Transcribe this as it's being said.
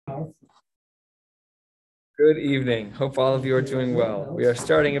Good evening. Hope all of you are doing well. We are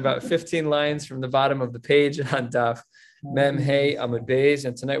starting about 15 lines from the bottom of the page on Daf Mem Hey Amud Beis,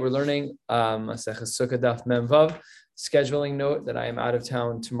 and tonight we're learning Maseches Sukkah Daf Mem Vav. Scheduling note that I am out of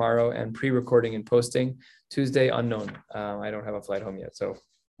town tomorrow and pre-recording and posting Tuesday unknown. I don't have a flight home yet, so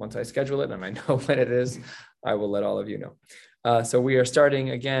once I schedule it and I know when it is, I will let all of you know. So we are starting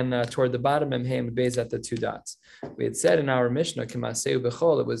again toward the bottom, Mem Hey Amud Beis at the two dots. We had said in our Mishnah, Kimaseu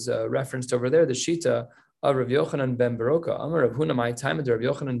Bechol, it was referenced over there, the Shita of Rav Yochanan ben Baroka, Amar Rav Huna my time of Rav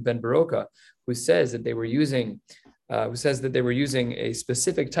Yochanan ben Baroka, who says that they were using a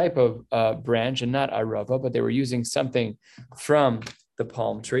specific type of branch and not arava, but they were using something from the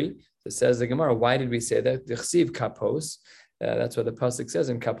palm tree. It says the Gemara, why did we say that? The chsiv kapos. That's what the pasuk says,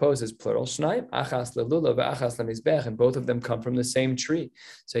 and kapos is plural. Shnaim achas lelula ve'achas lemizbech, and both of them come from the same tree.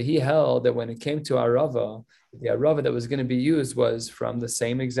 So he held that when it came to arava, the arava that was going to be used was from the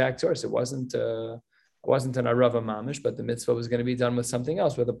same exact source. It wasn't an arava mamish, but the mitzvah was going to be done with something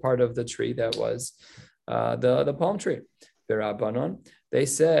else, with a part of the tree that was the palm tree. They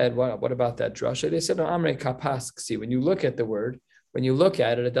said, what about that drasha? They said, no, amre kapas. See, when you look at the word, when you look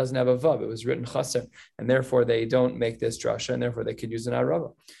at it, it doesn't have a vav. It was written chaser, and therefore they don't make this drasha, and therefore they could use an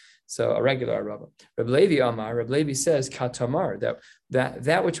arava. So a regular arava. Reb Levi Amar, Reb Levi says katamar,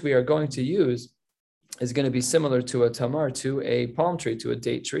 that which we are going to use is going to be similar to a tamar, to a palm tree, to a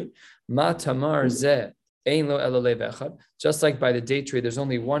date tree. Ma tamar zeh. Just like by the date tree, there's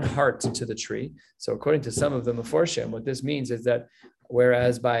only one heart to the tree. So according to some of the Meforshim, what this means is that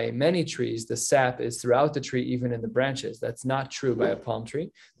whereas by many trees, the sap is throughout the tree, even in the branches, that's not true by a palm tree,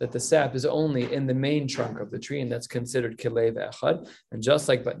 that the sap is only in the main trunk of the tree, and that's considered kilei ve'echad. And just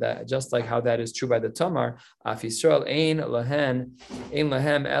like how that is true by the tamar, af Yisrael ein lahem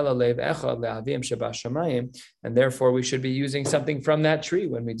ela lev echad lehavim shebashamayim, and therefore we should be using something from that tree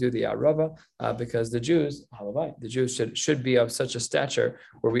when we do the arava, because the Jews should be of such a stature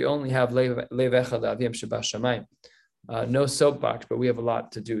where we only have lev echad lehavim shebashamayim. No soapbox, but we have a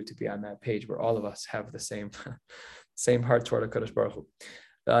lot to do to be on that page where all of us have the same heart toward HaKadosh Baruch Hu.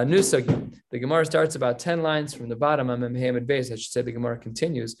 New sugya. The Gemara starts about 10 lines from the bottom. Mem Hey Amud Beis. I should say the Gemara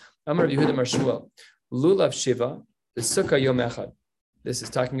continues. Amar Yehuda Mar Shmuel. Lulav Shiva, the Sukkah Yom Echad. This is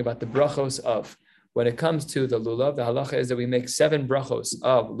talking about the brachos of. When it comes to the lulav, the halacha is that we make 7 brachos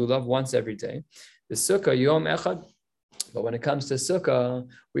of lulav once every day. The Sukkah Yom Echad. But when it comes to sukkah,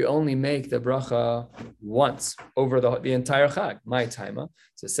 we only make the bracha once over the entire chag, my timer.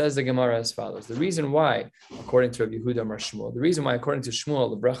 So it says the Gemara as follows. The reason why, according to Rabbi Yehuda Mar Shmuel, according to Shmuel,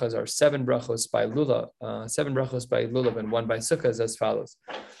 the brachas are 7 brachos by lulav, and 1 by sukkah is as follows.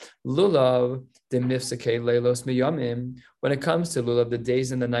 Lulav de mifsakei leilos miyamim. When it comes to lulav, the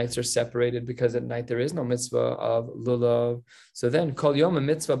days and the nights are separated because at night there is no mitzvah of lulav. So then kol yom a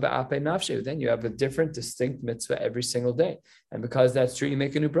mitzvah ba'apei nafshe. Then you have a different, distinct mitzvah every single day. And because that's true, you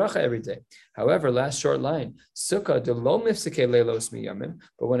make a new bracha every day. However, last short line, sukkah de lo mifsakei leilos miyamim.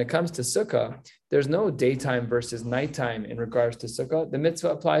 But when it comes to sukkah, there's no daytime versus nighttime in regards to sukkah. The mitzvah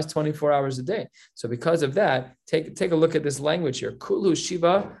applies 24 hours a day. So because of that, take a look at this language here. Kulu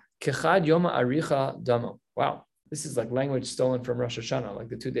shiva kechad yoma aricha damo. Wow. This is like language stolen from Rosh Hashanah, like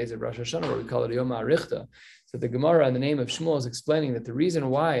the 2 days of Rosh Hashanah, where we call it Yom Arichta. So the Gemara in the name of Shmuel is explaining that the reason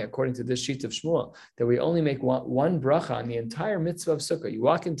why, according to this sheet of Shmuel, that we only make one bracha on the entire mitzvah of Sukkah. You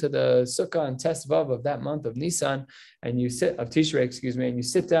walk into the Sukkah on Tes Vav of that month of Nisan, and you sit, of Tishrei, and you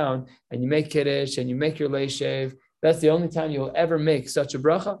sit down and you make Kiddush and you make your Leishev. That's the only time you'll ever make such a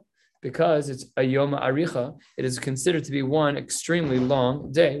bracha. Because it's a Yom Aricha, it is considered to be one extremely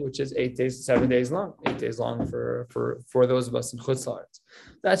long day, which is 7 days long. 8 days long for those of us in Chutz La'aretz.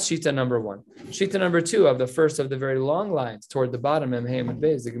 That's Shita number 1. Shita number 2 of the first of the very long lines toward the bottom, Mem Hey Amud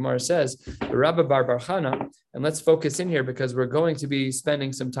Beis, the Gemara says, Rabba Bar Bar Chana, and let's focus in here because we're going to be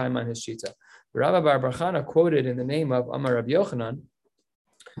spending some time on his Shita. Rabba Bar Bar Chana quoted in the name of Amar Rabbi Yochanan,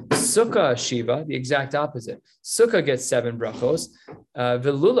 Sukkah Shiva, the exact opposite. Sukkah gets 7 brachos,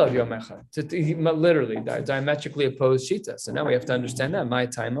 Velulav Yom Echad, literally diametrically opposed shita. So now we have to understand that. My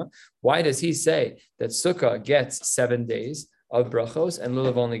timer. Why does he say that Sukkah gets 7 days of brachos and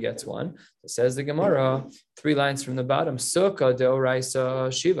lulav only gets 1? It says the Gemara, 3 lines from the bottom. Sukkah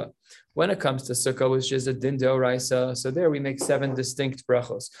deoraisa Shiva. When it comes to Sukkah, which is a din deoraisa, so there we make 7 distinct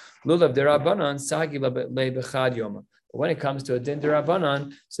brachos. Lulav derabanan sagila lebechad yoma. But when it comes to a din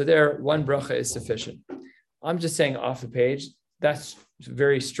derabanan, so there 1 bracha is sufficient. I'm just saying off the page, that's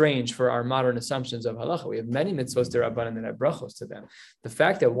very strange for our modern assumptions of halacha. We have many mitzvos derabanan that have brachos to them. The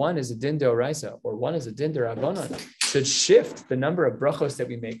fact that 1 is a din deoraisa or 1 is a din derabanan should shift the number of brachos that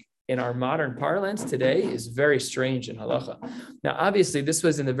we make in our modern parlance today is very strange in halacha. Now, obviously, this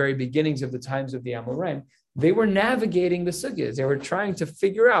was in the very beginnings of the times of the Amoraim. They were navigating the sugyas. They were trying to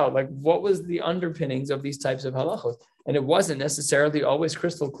figure out like what was the underpinnings of these types of halachos, and it wasn't necessarily always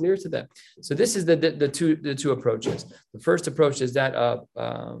crystal clear to them. So this is the two approaches. The first approach is that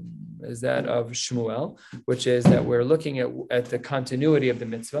of Shmuel, which is that we're looking at the continuity of the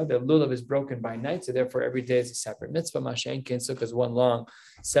mitzvah. The lulav is broken by night, so therefore every day is a separate mitzvah. Mashen Ken Sukkah is one long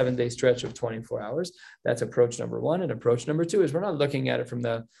 7-day stretch of 24 hours. That's approach number one. And approach number two is we're not looking at it from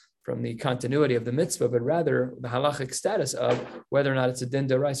the continuity of the mitzvah, but rather the halachic status of whether or not it's a din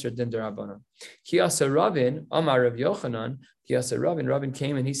d'oraisa or din d'rabbanan. Ki asa Ravin, Amar Rav Yochanan, Ki asa Ravin, Ravin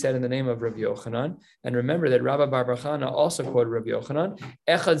came and he said in the name of Rav Yochanan, and remember that Rabba bar bar Chana also quoted Rav Yochanan,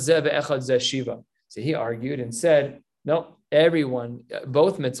 Echad zeh ve'echad zeh shiva. So he argued and said, no, everyone,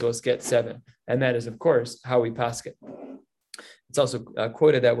 both mitzvahs get 7. And that is, of course, how we paskin. It's also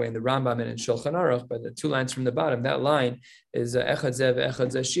quoted that way in the Rambam and in Shulchan Aruch, but the 2 lines from the bottom, that line is Echad Zeh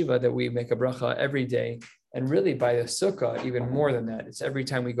Echad Zeh Shiva, that we make a bracha every day. And really by the sukkah, even more than that. It's every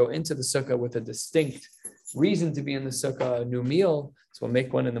time we go into the sukkah with a distinct reason to be in the sukkah, a new meal. So we'll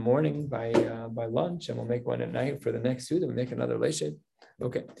make one in the morning by lunch, and we'll make one at night for the next 2, then we make another leshed.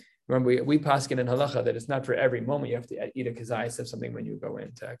 Okay. Remember, we paskin in halacha that it's not for every moment. You have to eat a kazayis of something when you go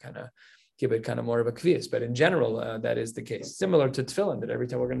in to kind of give it kind of more of a kvias, but in general, that is the case. Similar to tefillin, that every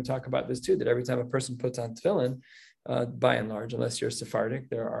time we're going to talk about this too, that every time a person puts on tefillin, by and large, unless you're Sephardic,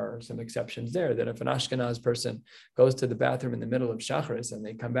 there are some exceptions there, that if an Ashkenaz person goes to the bathroom in the middle of Shacharis and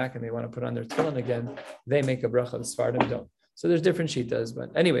they come back and they want to put on their tefillin again, they make a bracha. The Sephardim don't. So there's different shitas,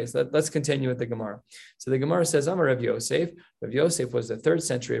 but anyways, let's continue with the Gemara. So the Gemara says, Amar Rav Yosef. Rav Yosef was the 3rd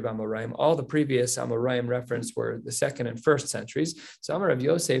century of Amoraim. All the previous Amoraim referenced were the 2nd and 1st centuries. So Amar Rav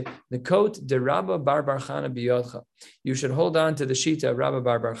Yosef, Nekot de Rabba bar bar Chana biyodcha. You should hold on to the shita of Rabba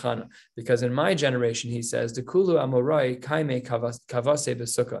bar bar Chana, because in my generation, he says, the Kulu Amorai kaime kavase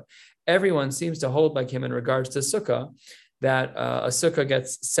b'sukkah. Everyone seems to hold like him in regards to sukkah, that a sukkah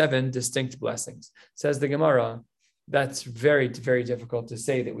gets 7 distinct blessings. Says the Gemara, that's very, very difficult to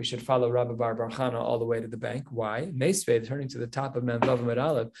say that we should follow Rabba bar bar Chana all the way to the bank. Why? Meisvei, turning to the top of Mem Vav Amud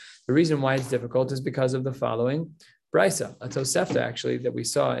Aleph, the reason why it's difficult is because of the following brisa, a Tosefta actually, that we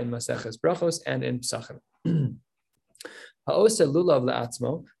saw in Maseches Brachos and in Psachim. Ha'osa lulav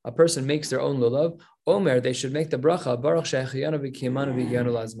la'atzmo, a person makes their own lulav. Omer, they should make the bracha, Baruch she'echiyanu v'kiyamanu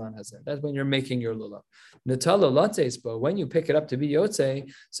v'yanu lazman hazeh. That's when you're making your lulav. Natala latzeisbo, when you pick it up to be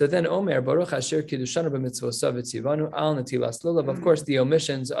yotze, so then Omer, Baruch asher kiddushanu b'mitzvosav v'tzivanu al natilas lulav. Of course, the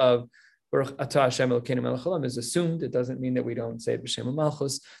omissions of Baruch atah Hashem Elokeinu melech haolam is assumed. It doesn't mean that we don't say it b'shem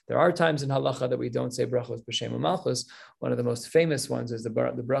u'malchus. There are times in halacha that we don't say brachos b'shem u'malchus. One of the most famous ones is the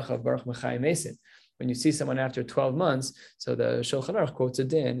bracha of Baruch Mechayim Esin. When you see someone after 12 months, so the Shulchan Aruch quotes a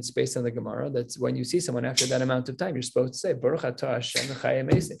din, it's based on the Gemara, that's when you see someone after that amount of time, you're supposed to say, Baruch atah Hashem Mechayim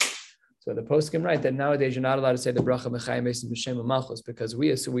Esin. So the poskim write that nowadays you're not allowed to say the bracha Mechayim Esin B'Shem U'Malchus, because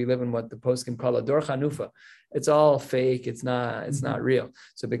we live in what the poskim call a dor chanufa. It's all fake, it's not real.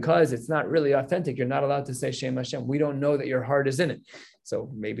 So because it's not really authentic, you're not allowed to say Shem Hashem. We don't know that your heart is in it. So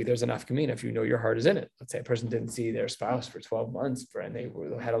maybe there's an afkamina if you know your heart is in it. Let's say a person didn't see their spouse for 12 months and they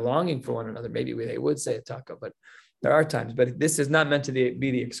had a longing for one another. Maybe they would say a taka, but there are times. But this is not meant to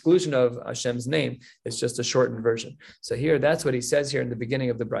be the exclusion of Hashem's name. It's just a shortened version. So here, that's what he says here in the beginning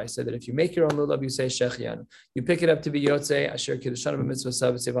of the brisa, that if you make your own lulav, you say shechianu. You pick it up to be yotze, asher kiddushanu b'mitzvah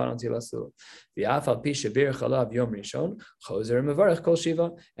sav v'tzivan tilas lulav. V'afal pi shebir chalav yom rishon, chozer mevarech kol shiva.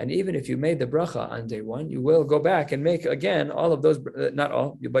 And even if you made the bracha on day 1, you will go back and make again all of those, not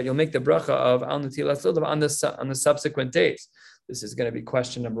all, but you'll make the bracha of al natilas lulav on the subsequent days. This is going to be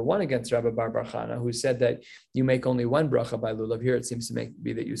question number 1 against Rabba bar bar Chana, who said that you make only 1 bracha by lulav. Here it seems to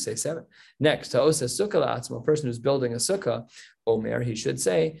be that you say 7. Next, ha'osa sukkah la'atzmo, a person who's building a sukkah, Omer, he should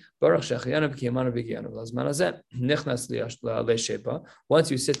say, Baruch she'echiyanu v'kiyamanu v'giyanu v'lazman hazeh nichnas le'sheba. Once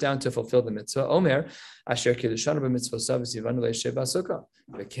you sit down to fulfill the mitzvah, Omer, asher kiddushanu b'mitzvosav v'tzivanu le'sheba sukkah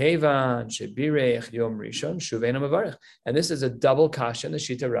v'kevan shebireich yom rishon shuveinu mevarich. And this is a double kasha in the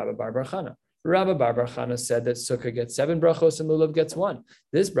shita Rabba bar bar Chana. Rabba bar bar Chana said that sukkah gets 7 brachos and lulav gets 1.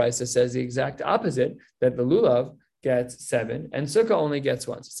 This brisa says the exact opposite, that the lulav gets 7 and sukkah only gets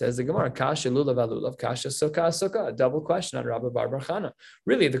 1. So it says the Gemara, kasha lulav alulav, kasha sukkah, a double question on Rabba bar bar Chana.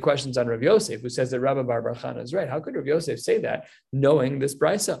 Really, the question's on Rav Yosef, who says that Rabba bar bar Chana is right. How could Rav Yosef say that, knowing this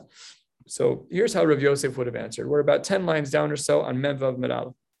brisa? So here's how Rav Yosef would have answered. We're about 10 lines down or so on Mem Vav Amud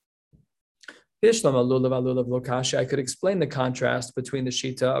Aleph. I could explain the contrast between the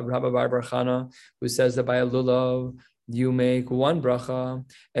shita of Rabba bar bar Chana, who says that by a lulav, you make one bracha,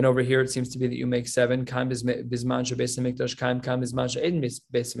 and over here it seems to be that you make 7.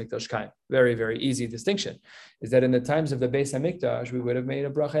 Very, very easy distinction is that in the times of the Beis Hamikdash, we would have made a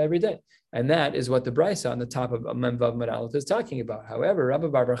bracha every day. And that is what the Brisa on the top of Mem Vav Mud Aleph is talking about. However, Rabbi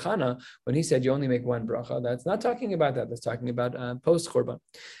Bar Bar Chana, when he said you only make one bracha, that's not talking about that. That's talking about post-Korban.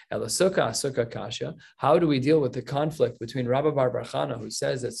 Ela Sukkah Kasha. How do we deal with the conflict between Rabbi Bar Bar Chana, who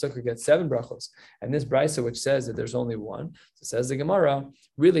says that Sukkah gets 7 brachos, and this Brisa, which says that there's only one? So says the Gemara,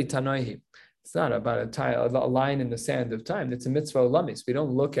 really Tanaihi. It's not about a line in the sand of time. It's a mitzvah olamis. We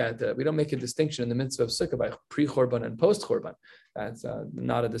don't make a distinction in the mitzvah of sukkah by pre-chorban and post-chorban. That's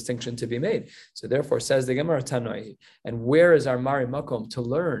not a distinction to be made. So therefore, says the Gemara Tanoi. And where is our Mari Makom to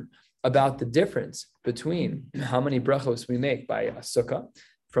learn about the difference between how many brachos we make by a sukkah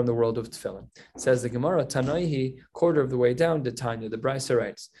from the world of tefillin? Says the Gemara Tanoi, quarter of the way down to Tanya. The Brisa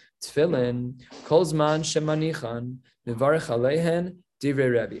writes, Tefillin kolzman shemanichan mivarech aleihen.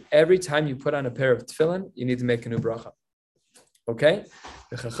 Divrei Rebbe. Every time you put on a pair of tefillin, you need to make a new bracha. Okay?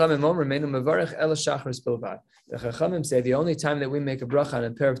 The Chachamim say the only time that we make a bracha on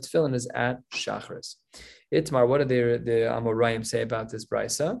a pair of tefillin is at Shachris. Itmar, what do the Amoraim say about this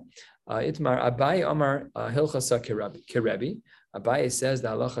brisa? Itmar, Abai Amar Hilchasa Kirebi. Abai says the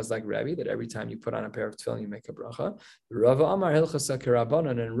halacha is like Rebbe, that every time you put on a pair of tefillin, you make a bracha. Rava Amar Hilchasa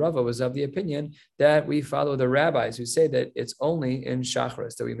Kirabanan, and Rava was of the opinion that we follow the rabbis who say that it's only in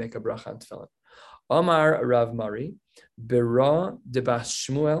Shachris that we make a bracha on tefillin. Amar Rav Mari, Bira de Bas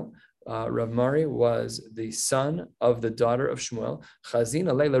Shmuel. Rav Mari was the son of the daughter of Shmuel.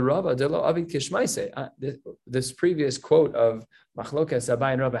 Chazina leila Rava de lo avid kishmaise. This previous quote of Machlokas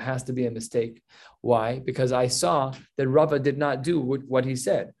Abai and Rava has to be a mistake. Why? Because I saw that Rava did not do what he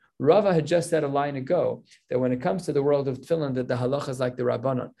said. Rava had just said a line ago that when it comes to the world of tefillin, that the halacha is like the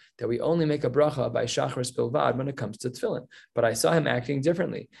Rabbanon, that we only make a bracha by Shachris Bilvad when it comes to tefillin. But I saw him acting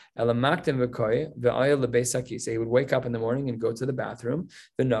differently. He would wake up in the morning and go to the bathroom.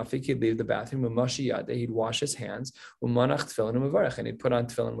 He'd leave the bathroom. He'd wash his hands. And he'd put on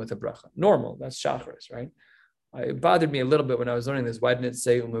tefillin with a bracha. Normal, that's Shachris, right? It bothered me a little bit when I was learning this. Why didn't it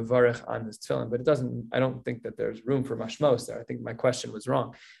say umevarech on his tefillin? But it doesn't. I don't think that there's room for mashmos there. I think my question was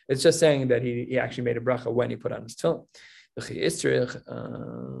wrong. It's just saying that he actually made a bracha when he put on his tefillin.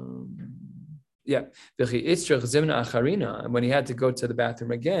 And when he had to go to the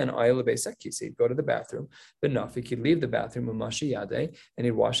bathroom again, he'd go to the bathroom. He'd leave the bathroom and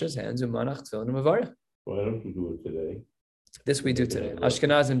he'd wash his hands. Why don't you do it today? This we do today.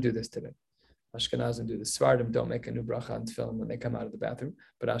 Ashkenazim do this today. Ashkenazim do. The Sfardim don't make a new bracha on tefillin when they come out of the bathroom,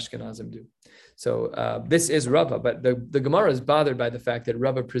 but Ashkenazim do. So this is Rava, but the Gemara is bothered by the fact that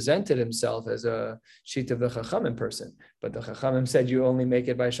Rava presented himself as a sheet of the Chachamim person, but the Chachamim said you only make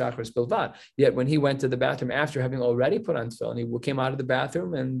it by Shachris Bilvad. Yet when he went to the bathroom after having already put on tefillin, he came out of the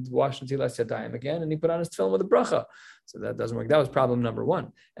bathroom and washed Netilas Yadayim again, and he put on his tefillin with a bracha. So that doesn't work. That was problem number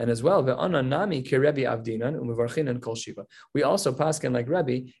 1. And as well, we also paskin like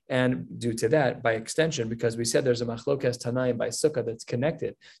Rebbe, and due to that, by extension, because we said there's a machlokas tanaim by sukkah that's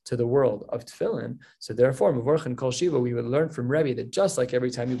connected to the world of tefillin. So therefore, mevorchin kol shiva, we would learn from Rebbe that just like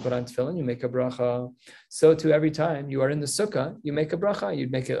every time you put on tefillin, you make a bracha. So too, every time you are in the sukkah, you make a bracha.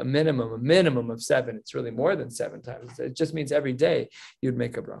 You'd make a minimum of 7. It's really more than 7 times. It just means every day you'd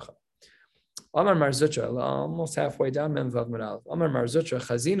make a bracha. Amar Mar Zutra, almost halfway down, Mem Vav Mud Aleph. Amar Mar Zutra,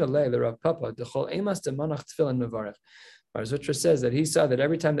 Chazina le Rav Papa, Dechol Emas de Manach Tefillin Mevarech. Mar Zutra says that he saw that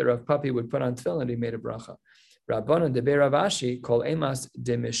every time that Rav Papi would put on tefillin, he made a bracha. Rabbanan de Rav Ashi, Kol Emas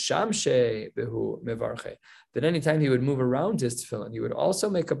de Mishamshe Behu Mevarche. That anytime he would move around his tefillin, he would also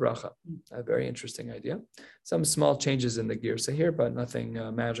make a bracha. A very interesting idea. Some small changes in the girsa here, but nothing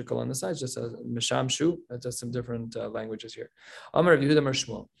magical on the sides, just a mishamshu, just some different languages here. Amar Rav Yehuda Mar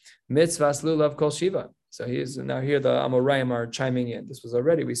Shmuel, mitzvahs lulav kol shiva. So he is now here. The Amoraim are chiming in. This was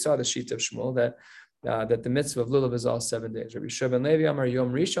already, we saw the sheet of Shmuel that the mitzvah of lulav is all 7 days. Rabbi Yishua ben Levi Amar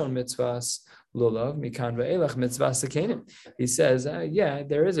Yom Rishon mitzvahs lulav mikan ve'elach mitzvahs sekenim. He says, yeah,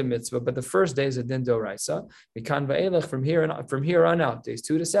 there is a mitzvah, but the first day is a din doraisa. Mikan ve'elach from here on out, days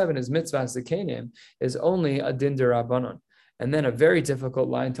 2 to 7 is mitzvahs sekenim, is only a din derabanan. And then a very difficult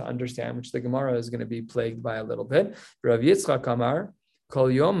line to understand, which the Gemara is going to be plagued by a little bit. Rav Yitzchak Amar Kol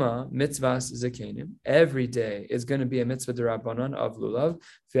Yoma mitzvahs zekenim. Every day is going to be a mitzvah derabanan of lulav.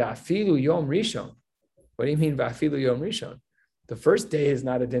 Ve'afilu Yom Rishon. What do you mean Ve'afilu Yom Rishon? The first day is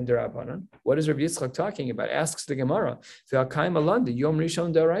not a din derabanan. What is Rav Yitzchak talking about? Asks the Gemara. Ve'akaim alanda Yom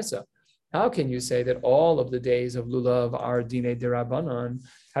Rishon deraisa. How can you say that all of the days of lulav are dinei derabanan?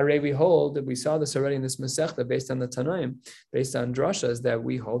 Hare, we hold that we saw this already in this Masechta based on the Tanaim, based on drashas, that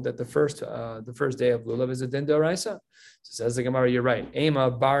we hold that the first day of Lulav is a din d'oraisa. So says the Gemara, you're right.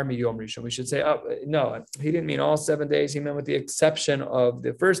 Ema bar miyom rishon. We should say, no, he didn't mean all 7 days. He meant with the exception of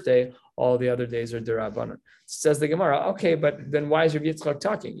the first day, all the other days are d'Rabbanan. Says the Gemara, okay, but then why is Rabbi Yitzchak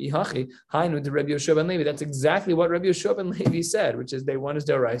talking? Ihachi, hainu de Rabbi Yehoshua ben Levi. That's exactly what Rabbi Yehoshua ben Levi said, which is day 1 is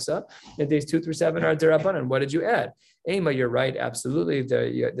d'oraisa, and days 2 through 7 are d'Rabbanan. What did you add? Ema, you're right, absolutely.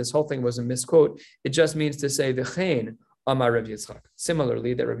 This whole thing was a misquote. It just means to say the chen Amar Rabbi Yitzchak.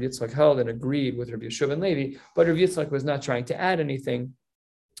 Similarly, that Rabbi Yitzchak held and agreed with Rabbi Yehoshua ben Levi, but Rabbi Yitzchak was not trying to add anything.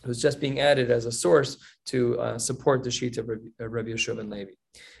 It was just being added as a source to support the sheet of Rabbi Yehoshua ben Levi.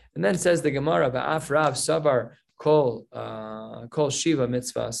 And then says the Gemara, Ba'af Rav Savar Kol Shiva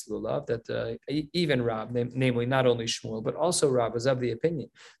Mitzvahs Lulav, that even Rav, namely not only Shmuel, but also Rav, was of the opinion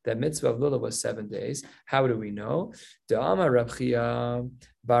that mitzvah of Lulav was 7 days. How do we know? Amar Rav Chia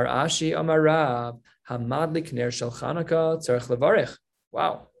Bar Ashi Amar Rav Hamadlik Ner Shel Chanukah Tzarech Levarich.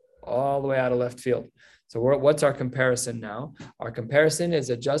 Wow, all the way out of left field. So what's our comparison now? Our comparison is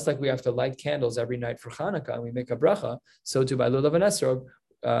that just like we have to light candles every night for Chanukah and we make a bracha, so too by Lulav and Esrog,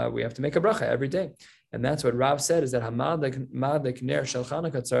 we have to make a bracha every day. And that's what Rav said, is that Hamadlik Ner Shel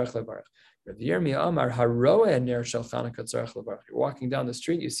Chanukah Tzarech Levarich. Rav Yirmiyah Amar Haroeh Ner Shel Chanukah Tzarech Levarich. You're walking down the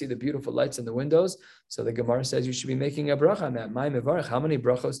street, you see the beautiful lights in the windows. So the Gemara says you should be making a bracha on that. Mai mevarich. How many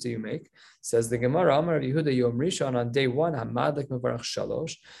brachos do you make? Says the Gemara, Amar Rav Yehuda Yom Rishon, on day 1, Hamadlik Mevarich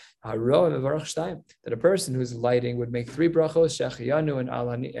Shalosh. Haroeh Mevarich Shtayim. That a person who's lighting would make 3 brachos, Shechiyanu and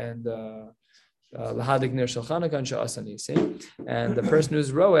Alani and Lahadik Ner Shel Chanukah and Sha'asani. And the person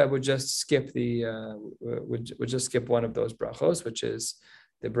who's roeh would just skip would just skip one of those brachos, which is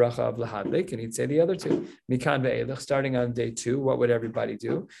the bracha of Lahadlik, and he'd say the other 2. Mikan ve'elech, starting on day 2, what would everybody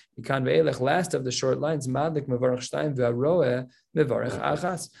do? Mikan ve'elech, last of the short lines, Madlik mevarach shtayim ve'aroeh mevarach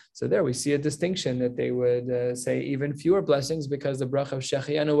achas. So there we see a distinction that they would say even fewer blessings because the bracha of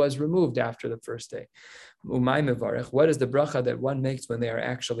Shechianu was removed after the first day. Umay mevarach, what is the bracha that one makes when they are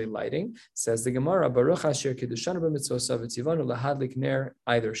actually lighting? Says the Gemara, Baruch asher kiddushanu b'mitzvosav v'tzivanu lahadlik ner,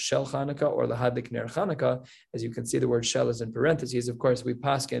 either shel Chanukah or lahadlik ner Chanukah. As you can see, the word shel is in parentheses. Of course, we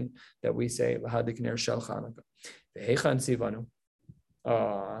paskin that we say lahadlik ner shel Chanukah. Ve'echan tzivanu.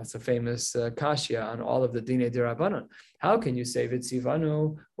 It's a famous kashya on all of the Dinei D'Rabbanan. How can you say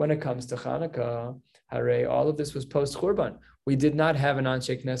v'tzivanu when it comes to Chanukah? Hare, all of this was post Churban. We did not have an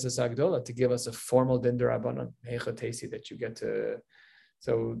Anshe Knesses Agdola to give us a formal Din D'Rabbanan Heicha that you get to.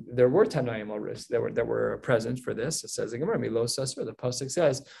 So there were Tanaim Oris that were present for this. It says in Gemara, Lo Sasur. The pasuk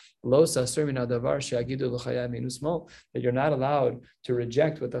says, Lo Sasur min hadavar she'agidu l'chaya minus mo, that you're not allowed to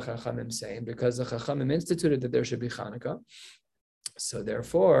reject what the Chachamim say, because the Chachamim instituted that there should be Chanukah. So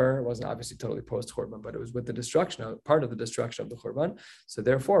therefore, it wasn't obviously totally post-Churban, but it was with the destruction, part of the destruction of the Churban. So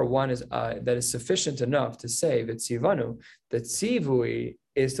therefore, one is that is sufficient enough to say v'tzivanu, that tzivui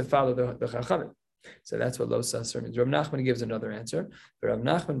is to follow the Chachamim. So that's what Lo Sasur means. Rav Nachman gives another answer. Rav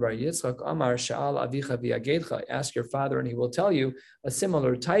Nachman bar Yitzchak Amar Sha'al Avicha v'Yagedcha. Ask your father and he will tell you a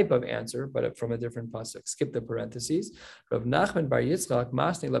similar type of answer, but from a different pasuk. Skip the parentheses. Rav Nachman bar Yitzchak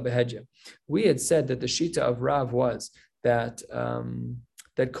Masni LaBehedja. We had said that the shita of Rav was that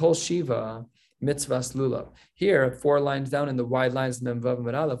Kol Shiva Mitzvahs Lulav. Here, 4 lines down in the wide lines Mem Vav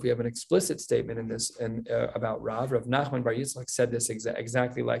Amud Aleph, we have an explicit statement in this about Rav. Rav Nachman bar Yitzchak said this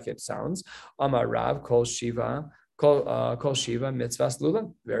exactly like it sounds. Amar Rav Kol Shiva Mitzvahs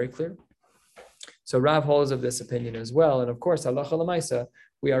Lulav. Very clear. So Rav holds of this opinion as well, and of course, halacha l'maisa,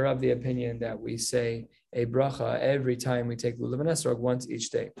 we are of the opinion that we say a bracha every time we take Lulav and Esrog, once each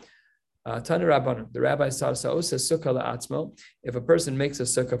day. Tanu Rabbanan, the rabbi says sukkah la'atzmo. If a person makes a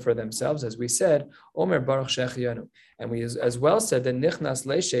sukkah for themselves, as we said, Omer Baruch Shechianu, and we as well said that nichnas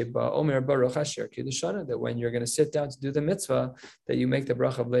leishei ba Omer Baruch Asher Kiddushana, that when you're going to sit down to do the mitzvah, that you make the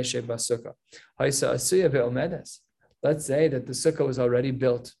bracha of leishei ba sukkah. Haisa asuya ve'omedes. Let's say that the sukkah was already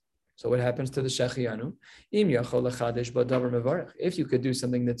built. So what happens to the Shechianu? Im yachol lechadesh ba davar mevarich. If you could do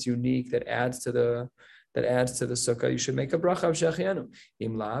something that's unique, that adds to the sukkah, you should make a bracha of Shechianu.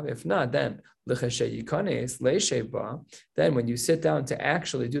 Imlav, if not, then then when you sit down to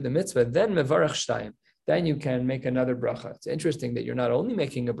actually do the mitzvah, then mevarach shtayim, then you can make another bracha. It's interesting that you're not only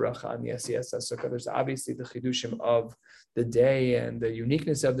making a bracha on the SES sukkah, there's obviously the chidushim of the day and the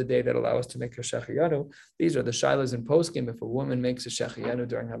uniqueness of the day that allow us to make a Shechianu. These are the shilas in poskim. If a woman makes a Shechianu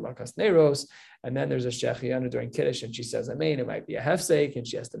during Hadlakas Neiros, and then there's a Shechianu during Kiddush, and she says Amen, it might be a hefsek, and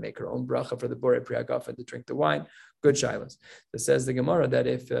she has to make her own bracha for the Borei Pri Hagafen to drink the wine. Good shilas. It says the Gemara that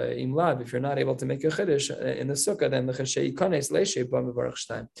if imlav, if you're not able to make a Kiddush in the sukkah, then the Cheshei Kanes Leishei Ba Mevarach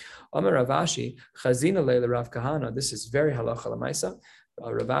Shtayim. Amar Rav Ashi Chazina Leila Rav Kahana. This is very halacha l'maisa.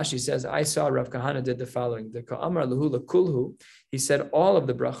 Rav Ashi says, I saw Rav Kahana did the following. The Ka'amar Luhu Kulhu, he said all of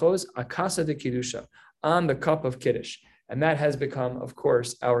the brachos, Akasa de Kiddusha, on the cup of Kiddush. And that has become, of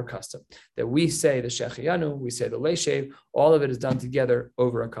course, our custom. That we say the Shechianu, we say the Leishev, all of it is done together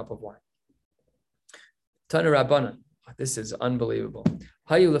over a cup of wine. Tana Rabbanan, this is unbelievable.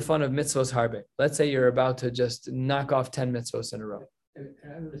 Hayu lefan of mitzvos harbe. Let's say you're about to just knock off 10 mitzvos in a row. I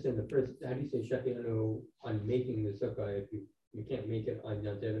don't understand the first. How do you say Shechianu on making the sukkah if you can't make it on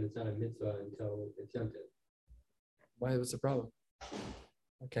Yom Tov and it's not a mitzvah until it's Yom Tov? Why? What's the problem?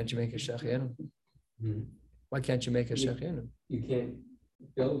 Why can't you make a Shechianu? Mm-hmm. Why can't you make a Shechianu? You can't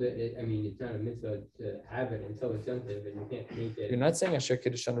build it. I mean, it's not a mitzvah to have it until it's Yom Tov, and you can't make it. You're not saying Asher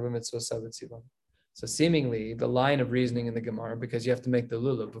Kiddushan Mitzvah Savet Sivan. So seemingly the line of reasoning in the Gemara, because you have to make the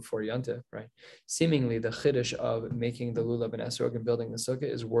lulav before Yontif, right? Seemingly the chiddush of making the lulav and esrog and building the sukkah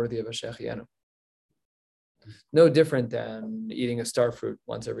is worthy of a shechianu. No different than eating a star fruit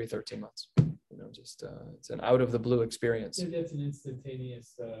once every 13 months. Just it's an out of the blue experience. That's an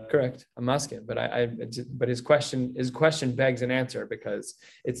instantaneous. Correct. I'm asking, but his question begs an answer because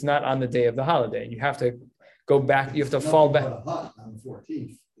it's not on the day of the holiday. You have to go back. You have to fall back. On the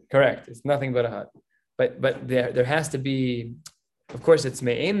 14th. Correct. It's nothing but a hut. But there has to be, of course, it's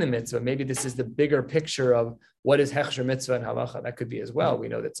me'ein the mitzvah. Maybe this is the bigger picture of what is hechsher mitzvah and halacha. That could be as well. We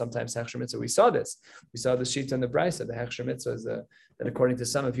know that sometimes hechsher mitzvah, we saw this. We saw the sheet on the brisa. The hechsher mitzvah is that according to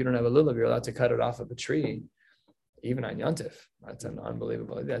some, if you don't have a lulav, you're allowed to cut it off of a tree, even on Yontif. That's an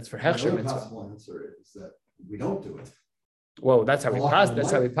unbelievable. That's for hechsher mitzvah. The possible answer is that we don't do it. Whoa, that's how we pass. That's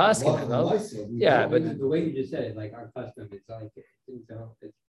how we pass. Yeah, but the way you just said it, like our custom, it's like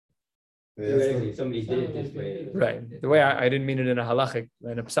theoretically somebody did it this way. Right. The way I didn't mean it in a halachic,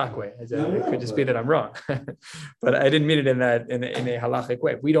 in a psak way. It could just be that I'm wrong, but I didn't mean it in a halachic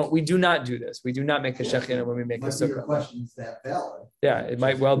way. We do not do this. We do not make a shechianu when we make a sukkah. Your question is that valid? Yeah, it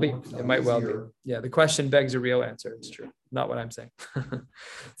might well be. It might well be. Yeah, the question begs a real answer. It's true. Not what I'm saying. So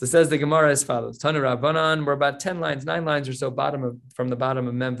it says the Gemara as follows: Tana Rabbanan. We're about 9 lines or so from the bottom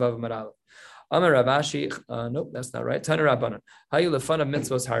of Mem Vav Maralav. Amar Rav Ashi, nope, that's not right. Tana Rabbanan. Hayu lefan of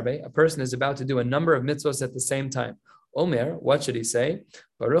mitzvos harbe. A person is about to do a number of mitzvos at the same time. Omer, what should he say?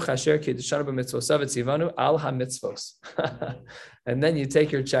 Baruch Asher Kiddushanu b'mitzvosav etzivanu al ha-mitzvos. And then you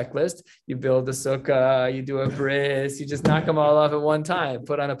take your checklist, you build a sukkah, you do a bris, you just knock them all off at one time.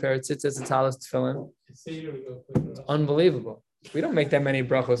 Put on a pair of tzitzis, a talis, tefillin. It's unbelievable. We don't make that many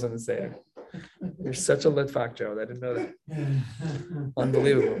brachos on the Seder. You're such a lit fact, Joe. I didn't know that.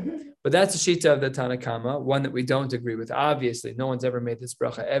 Unbelievable. But that's a shita of the Tana Kama, one that we don't agree with. Obviously, no one's ever made this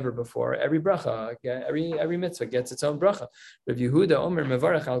bracha ever before. Every bracha, every mitzvah gets its own bracha. Rav Yehuda Omer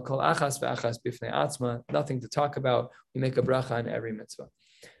mevarach al kol achas ve'achas bifnei atzma. Nothing to talk about. We make a bracha on every mitzvah.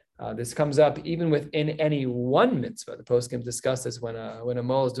 This comes up even within any one mitzvah. The poskim discuss this when a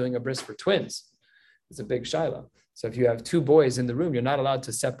mole is doing a bris for twins. It's a big shaila. So if you have 2 boys in the room, you're not allowed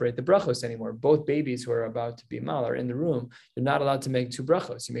to separate the brachos anymore. Both babies who are about to be mal are in the room. You're not allowed to make 2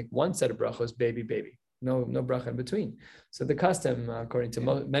 brachos. You make one set of brachos, baby. No bracha in between. So the custom, according to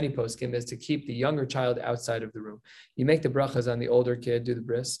many poskim, is to keep the younger child outside of the room. You make the brachas on the older kid, do the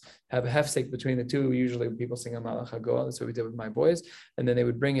bris, have a hefsek between the 2. Usually people sing a malach hagoel. That's what we did with my boys. And then they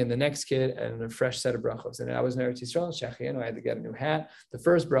would bring in the next kid and a fresh set of brachos. And I was in Eretz Yisrael, Shechianu, I had to get a new hat. The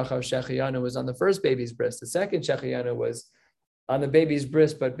first bracha of Shechianu was on the first baby's bris. The second Shechianu was on the baby's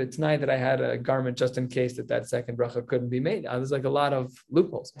bris, but tonight that I had a garment just in case that second bracha couldn't be made. There's like a lot of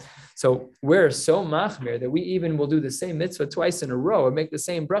loopholes. So we're so machmir that we even will do the same mitzvah twice in a row or make the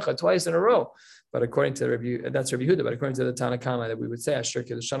same bracha twice in a row. But according to that's Rabbi Yehuda, but according to the Tana Kama, that we would say, Asher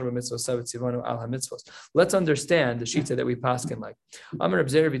Kiddushanu b'mitzvos savet tzivanu al ha-mitzvos. Let's understand the shita that we paskin like. Amar Reb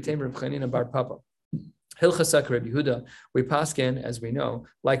Zera v'teim Reb Chanina bar Papa. Hilchasak Rabbi Yehuda, we paskin, as we know,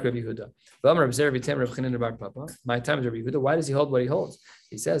 like Rabbi Yehuda. My time is Rabbi Yehuda. Why does he hold what he holds?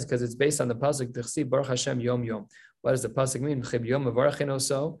 He says, because it's based on the pasuk, T'chsi Baruch Hashem Yom Yom. What does the pasuk mean?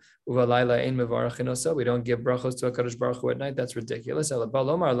 We don't give brachos to HaKadosh Baruch Hu at night. That's ridiculous.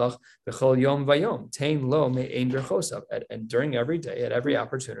 And during every day, at every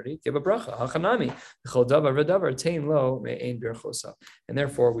opportunity, give a bracha. And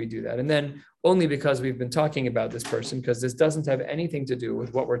therefore, we do that. And then only because we've been talking about this person, because this doesn't have anything to do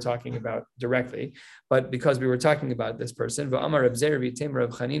with what we're talking about directly, but because we were talking about this person, that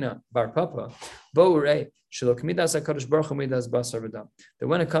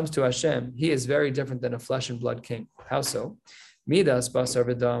when it comes to Hashem, He is very different than a flesh and blood king. How so? Midas basar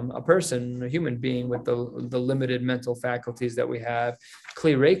v'dam, a person, a human being with the limited mental faculties that we have,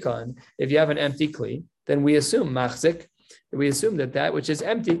 kli reikon. If you have an empty kli, then we assume machzik. We assume that which is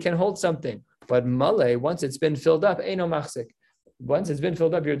empty can hold something. But malay, once it's been filled up, eino machzik. Once it's been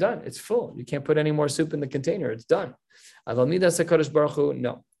filled up, you're done. It's full. You can't put any more soup in the container. It's done. Aval midas HaKadosh Baruch Hu,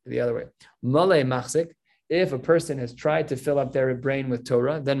 no, the other way. Malay machzik, if a person has tried to fill up their brain with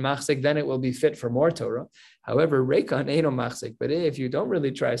Torah, then machzik, then it will be fit for more Torah. However, rekan eino machzik, but if you don't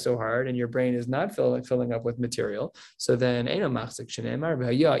really try so hard and your brain is not filling up with material, so then eino machzik shene'emar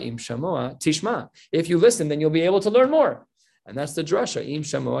v'haya im shamoa tishma. If you listen, then you'll be able to learn more. And that's the drasha, im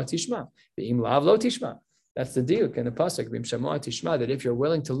shamoa tishma, im lav lo tishma. That's the diuk in the pasuk, im shamoa tishma, that if you're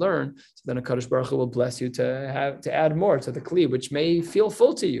willing to learn, so then HaKadosh Baruch Hu will bless you to add more to the kli, which may feel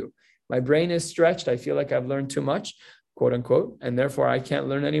full to you. My brain is stretched. I feel like I've learned too much, quote unquote, and therefore I can't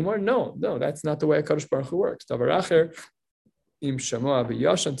learn anymore. No, that's not the way HaKadosh Baruch Hu works.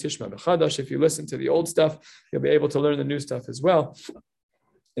 If you listen to the old stuff, you'll be able to learn the new stuff as well.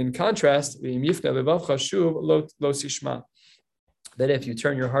 In contrast, that if you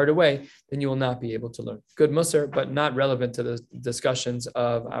turn your heart away, then you will not be able to learn. Good musar, but not relevant to the discussions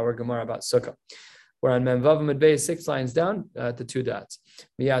of our Gemara about Sukkah. We're on Mem Vav Amud Beis, 6 lines down at the 2 dots.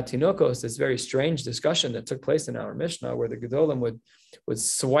 Miyad Tinokos, this very strange discussion that took place in our Mishnah, where the Gedolim would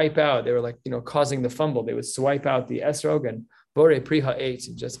swipe out. They were like, causing the fumble. They would swipe out the esrog and Bore Priha ate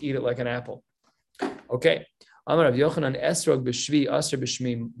and just eat it like an apple. Okay. Amar Rav Yochanan esrog b'shvi aser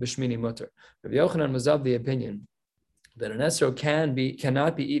b'shmini mutter. Rav Yochanan was of the opinion that an esrog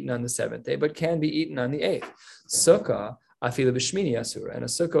cannot be eaten on the 7th day, but can be eaten on the 8th. Sukkah, afilu b'shmini asura, and a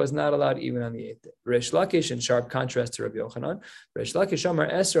sukkah is not allowed even on the 8th day. Reish Lakish, in sharp contrast to Rabbi Yochanan, Reish Lakish amar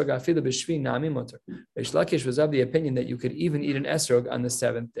esrog afilu b'shvi nami mutter. Reish Lakish was of the opinion that you could even eat an esrog on the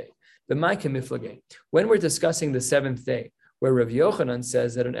 7th day. The Ma'ika Miflageh. When we're discussing the 7th day, where Rabbi Yochanan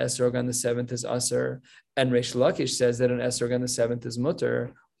says that an esrog on the 7th is asur, and Reish Lakish says that an esrog on the 7th is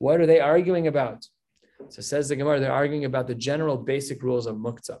mutter, what are they arguing about? So says the Gemara, they're arguing about the general basic rules of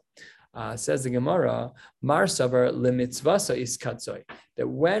muktzah. Says the Gemara, Mar Savar lemitzvasa is katzoi, that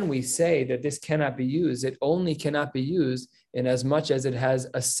when we say that this cannot be used, it only cannot be used in as much as it has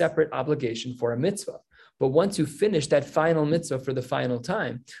a separate obligation for a mitzvah. But once you finish that final mitzvah for the final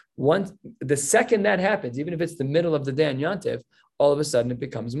time, the second that happens, even if it's the middle of the day on Yontif, all of a sudden it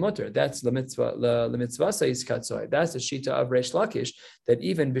becomes mutter. That's the mitzvah. The mitzvah is katzoi. That's the shita of Reish Lakish, that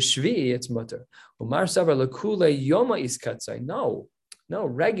even b'shvi it's mutter. Umar savar lekule yoma is katzoi. No,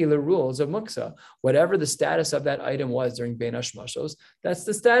 regular rules of muksa. Whatever the status of that item was during Bein Hashmashos, that's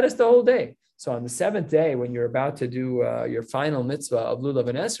the status the whole day. So on the 7th day, when you're about to do your final mitzvah of lulav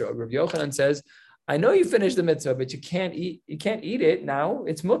and esrog, Rav Yochanan says, I know you finished the mitzvah, but you can't eat it now.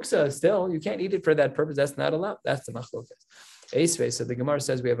 It's muksa still. You can't eat it for that purpose. That's not allowed. That's the machlokas. Esvei, so the Gemara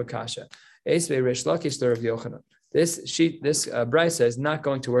says we have a kasha. Esvei Reish Lakish to Rav Yochanan. This brisa is not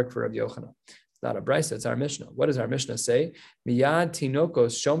going to work for Rav Yochanan. It's not a brisa, it's our Mishnah. What does our Mishnah say? Miyad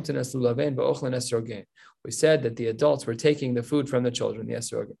tinokos shomtenes lulavein ba'ochlen esrogen. We said that the adults were taking the food from the children, the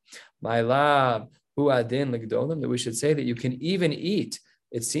esrogen. My lab, hu adin ligdolim, that we should say that you can even eat.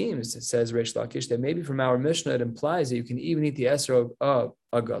 It seems, it says Reish Lakish, that maybe from our Mishnah it implies that you can even eat the esrog of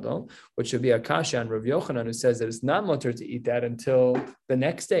a gadol, which should be a kasha on Rav Yochanan, who says that it's not mutter to eat that until the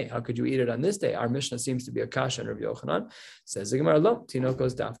next day. How could you eat it on this day? Our Mishnah seems to be a kasha on Rav Yochanan. Says the Gemara, lo,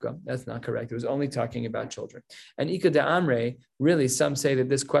 tinokos dafka. That's not correct. It was only talking about children. And Ika de Amre, really, some say that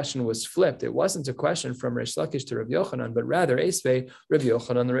this question was flipped. It wasn't a question from Reish Lakish to Rav Yochanan, but rather Esvei, Rav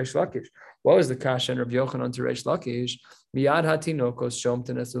Yochanan to Reish Lakish. What was the kasha on Rav Yochanan to Reish Lakish? Miyad hatinokos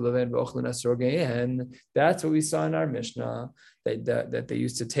shomtenes uleven v'ochlen esrogein. That's what we saw in our Mishnah. That they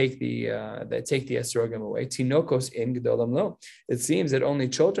used to take the esrogim away. Tinokos in gedolim lo. It seems that only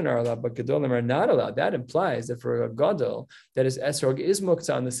children are allowed, but gedolim are not allowed. That implies that for a gadol, that his esrog is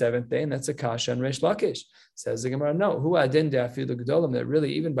muktzah on the 7th day, and that's a kasha on Reish Lakish. Says the Gemara, no. Hu adin de'afilu gedolim, that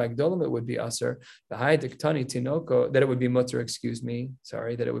really even by gedolim it would be aser. The high diktani tinoko, that it would be mutter.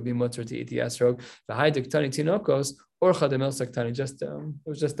 That it would be mutter to eat the esrog. The high diktani tinokos. Or chadamil saktani, it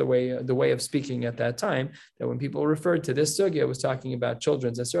was just the way of speaking at that time, that when people referred to this sugya, it was talking about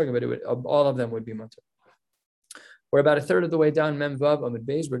children's esrogim, but all of them would be mutter. We're about a third of the way down Mem Vav Amud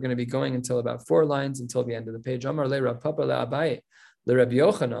Beis. We're going to be going until about 4 lines until the end of the page. Amar le Rav Papa le Abaye le Rav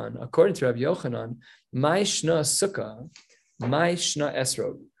Yochanan. According to Rav Yochanan, my shna sukkah, my shna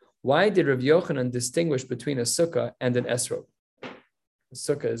esrog. Why did Rav Yochanan distinguish between a sukkah and an esrog? The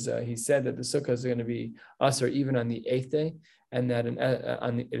sukkah is, he said that the sukkah is going to be asr even on the 8th day, and that it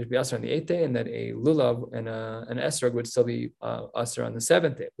would be asr on the 8th day, and that a lulav and an esrog would still be asr on the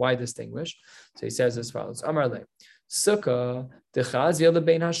 7th day. Why distinguish? So he says as follows: Amar le sukkah dechaz yel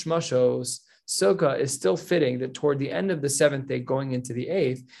bein hashmashos. sukkah is still fitting that toward the end of the 7th day, going into the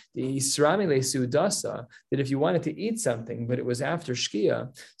 8th, the Isrami Le'Sudasa, that if you wanted to eat something, but it was after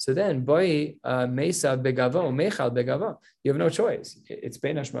Shkia, so then Boi Mesa Begavo, Mechal Begavo, you have no choice. It's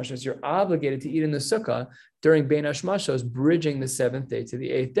Bein Hashmashos. You're obligated to eat in the sukkah during Bein Hashmashos, bridging the 7th day to the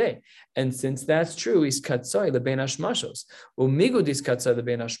 8th day. And since that's true, is Katsoi leBein Hashmashos. Umigud is Katsoi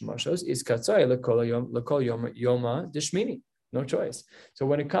leBein Hashmashos, is Katsoi lekol Yoma Dishmini. No choice. So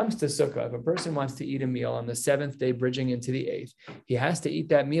when it comes to sukkah, if a person wants to eat a meal on the 7th day, bridging into the 8th, he has to eat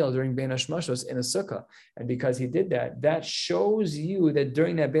that meal during Bein Hashmashos in a sukkah. And because he did that, that shows you that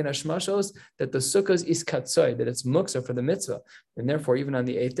during that Bein Hashmashos, that the sukkah is katsoi, that it's muksa for the mitzvah. And therefore, even on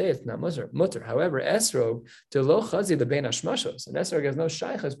the 8th day, it's not mutter. However, esrog, to lo chazi the Bein Hashmashos. And esrog has no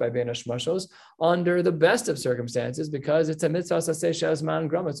shaychus by Bein Hashmashos under the best of circumstances, because it's a mitzvah saseh shazman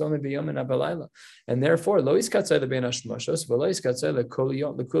gram, it's only b'yom and abalayla. And therefore, lo is katsoi the Bein Hashmashos, all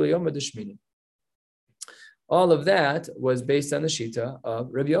of that was based on the shita of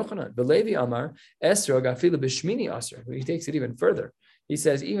Rabbi Yochanan. V'levi Amar esrog afilu b'shmini aser. He takes it even further. He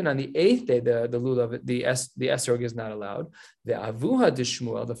says even on the 8th day, the lulav, the esrog is not allowed. The avuha de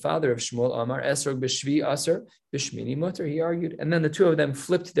Shmuel, the father of Shmuel, Amar esrog b'shvi aser b'shmini mutter. He argued, and then the two of them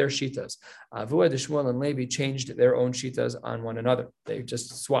flipped their shitas. Avuha de Shmuel and Levi changed their own shitas on one another. They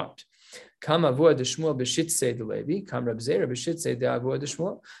just swapped. Kam avua de Shmuel b'shitzei de Levi, kam Reb Zera b'shitzei de avua de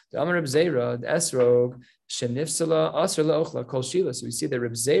Shmuel. The Amar Reb Zera, the esrog, shenifsala asr la'ochla kol shila. So we see that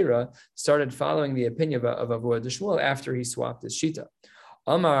Reb Zera started following the opinion of avua de Shmuel after he swapped his shita.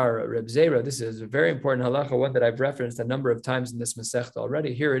 Amar Reb Zera, this is a very important halacha, one that I've referenced a number of times in this Masechta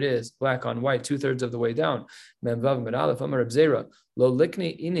already. Here it is, black on white, 2/3 of the way down. Mem vav med aleph. Amar Reb Zera, lo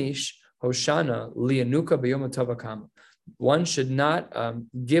likni inish hoshana lianuka b'yom tavakam. One should not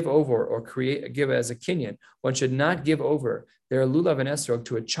give over or give as a kinyan. One should not give over their lulav and esrog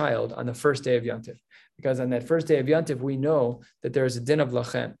to a child on the first day of Yantif. Because on that first day of Yantif, we know that there is a din of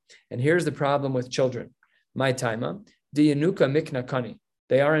lachem. And here's the problem with children. My taima, diyanuka mikna kani.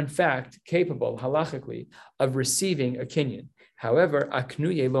 They are in fact capable, halachically, of receiving a kinyan. However,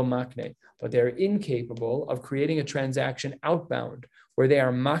 aknuye lo makne. But they're incapable of creating a transaction outbound, where they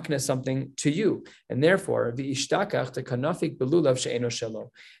are makna something to you. And therefore, the ishtakach the kanafik belulav she'eno shelo.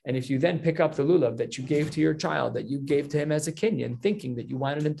 And if you then pick up the lulav that you gave to your child, that you gave to him as a kinyan, thinking that you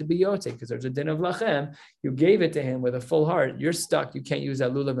wanted him to be yotzei, because there's a din of lachem, you gave it to him with a full heart, you're stuck, you can't use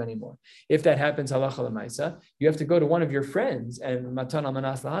that lulav anymore. If that happens halacha l'maisa, you have to go to one of your friends and matan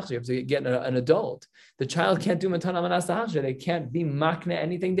al-manas lahachsher, you have to get an adult. The child can't do matan al-manas lahachsher, they can't be makna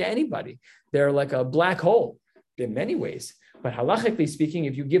anything to anybody. They're like a black hole in many ways. But halachically speaking,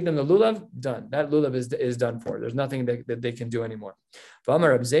 if you give them the lulav, done. That lulav is done for. There's nothing that they can do anymore. V'amar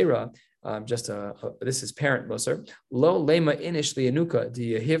Reb Zera, this is parent musar. Lo lema inish lianuka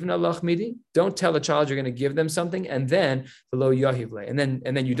diyahivna lachmidi. Don't tell a child you're going to give them something, and then lo yahivle, and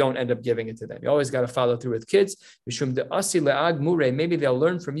then you don't end up giving it to them. You always got to follow through with kids. Mishum de asi leag mure. Maybe they'll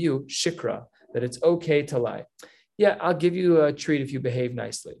learn from you shikra, that it's okay to lie. Yeah, I'll give you a treat if you behave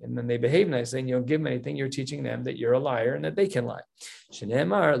nicely. And then they behave nicely and you don't give them anything, you're teaching them that you're a liar and that they can lie.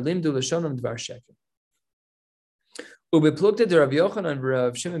 Shenemar limdu l'shonam dvar sheker. Ubeplukta de Rav Yochanan and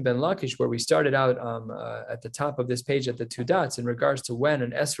Rav Shimon ben Lakish, where we started out at the top of this page at the 2 dots in regards to when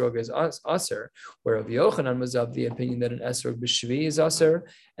an esrog is aser, where Rav Yochanan was of the opinion that an esrog b'shvi is aser,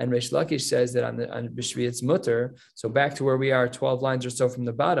 and Reish Lakish says that on b'shvi it's mutter. So back to where we are, 12 lines or so from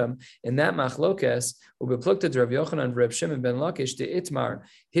the bottom, in that machlokes, ubeplukta de Rav Yochanan and Rav Shimon ben Lakish de itmar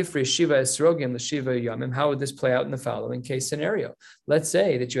hifri shiva esrogim l'shiva yamim. How would this play out in the following case scenario? Let's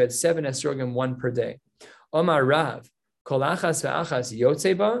say that you had 7 esrogim, 1 per day. Omar Rav.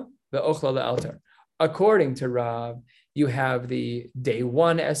 According to Rav, you have the day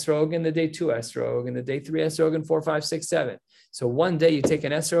 1 esrog and the day 2 esrog and the day 3 esrog and 4, 5, 6, 7. So one day you take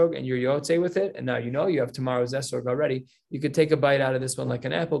an esrog and you're yotzei with it, and now you have tomorrow's esrog already. You could take a bite out of this one like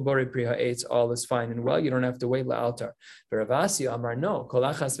an apple. Bori priha eitz, all is fine and well. You don't have to wait la'altar. But Rav Asi Amar no. You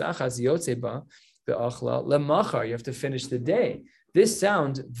have to finish the day. This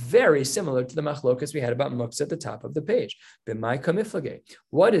sounds very similar to the machlokas we had about muktzah at the top of the page.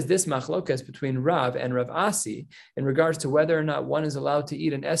 What is this machlokas between Rav and Rav Asi in regards to whether or not one is allowed to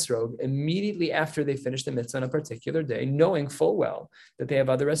eat an esrog immediately after they finish the mitzvah on a particular day, knowing full well that they have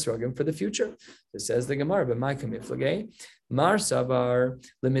other esrogim for the future? This says the Gemara, Mar savar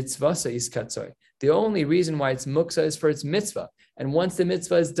lemitzvasa is katzoy. The only reason why it's muktzah is for its mitzvah. And once the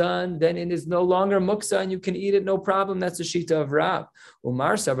mitzvah is done, then it is no longer muktzah and you can eat it, no problem. That's the shita of Rav.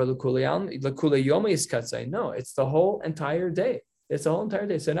 Umar savar l'kulei yoma is katzai. No, it's the whole entire day. It's a whole entire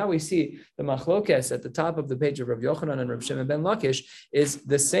day. So now we see the machlokes at the top of the page of Rav Yochanan and Rav Shimon ben Lakish is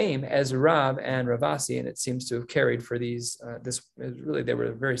the same as Rav and Ravasi, and it seems to have carried for these. They were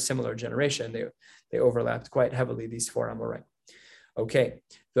a very similar generation. They overlapped quite heavily, these four Amorai. Okay,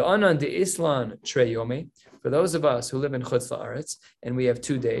 the Anan de Islan Treyome. For those of us who live in Chutz La'aretz and we have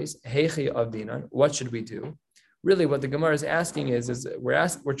 2 days, Heichi Avdinan, what should we do? Really, what the Gemara is asking is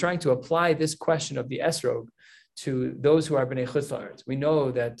we're trying to apply this question of the esrog to those who are bnei Chutz La'aretz. We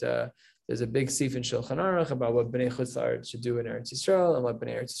know that there's a big sif in Shulchan Aruch about what bnei Chutz La'aretz should do in Eretz Yisrael and what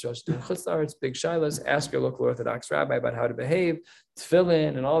bnei Eretz Yisrael should do in Chutz La'aretz. Big shilas. Ask your local Orthodox rabbi about how to behave,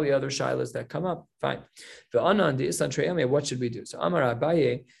 tefillin, and all the other shilas that come up. Fine. The Anan de Islan Treyame, what should we do? So Amar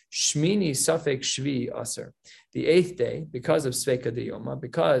Abaye, Shmini Safek Shvi Aser. The 8th day, because of Sveika de Yoma,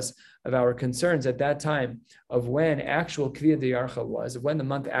 because of our concerns at that time of when actual Kriya de Yarcha was, of when the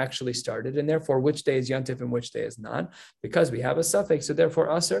month actually started, and therefore which day is Yontif and which day is not, because we have a suffix, so therefore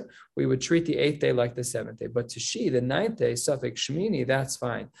Aser, we would treat the 8th day like the 7th day. But to Shi, the 9th day, suffix Shmini, that's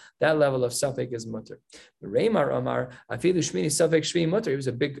fine. That level of suffix is mutter. Reimar Amar, Afilu Shmini suffix Shvi mutter. He was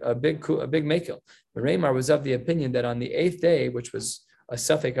a big mekil. Reimar was of the opinion that on the 8th day, which was a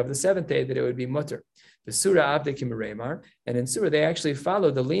suffix of the 7th day, that it would be mutter. The Surah Abdekim Mereimar, and in Surah they actually follow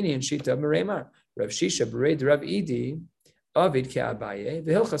the lenient sheet of Mereimar. Rav Shisha Bered Rav Idi Avid Ke'abaye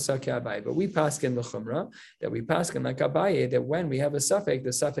V'Hilchasa Ke'abaye. But we paskin l'chumra that we paskin like Abaye that when we have a suffix,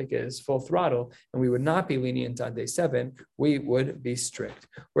 the suffix is full throttle, and we would not be lenient on day 7. We would be strict.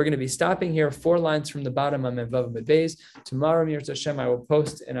 We're going to be stopping here 4 lines from the bottom of Mevav Medbeis. Tomorrow, Mir Hashem, I will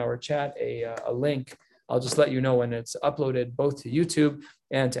post in our chat a link. I'll just let you know when it's uploaded both to YouTube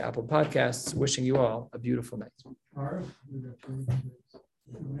and to Apple Podcasts. Wishing you all a beautiful night.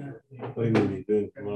 What do you mean?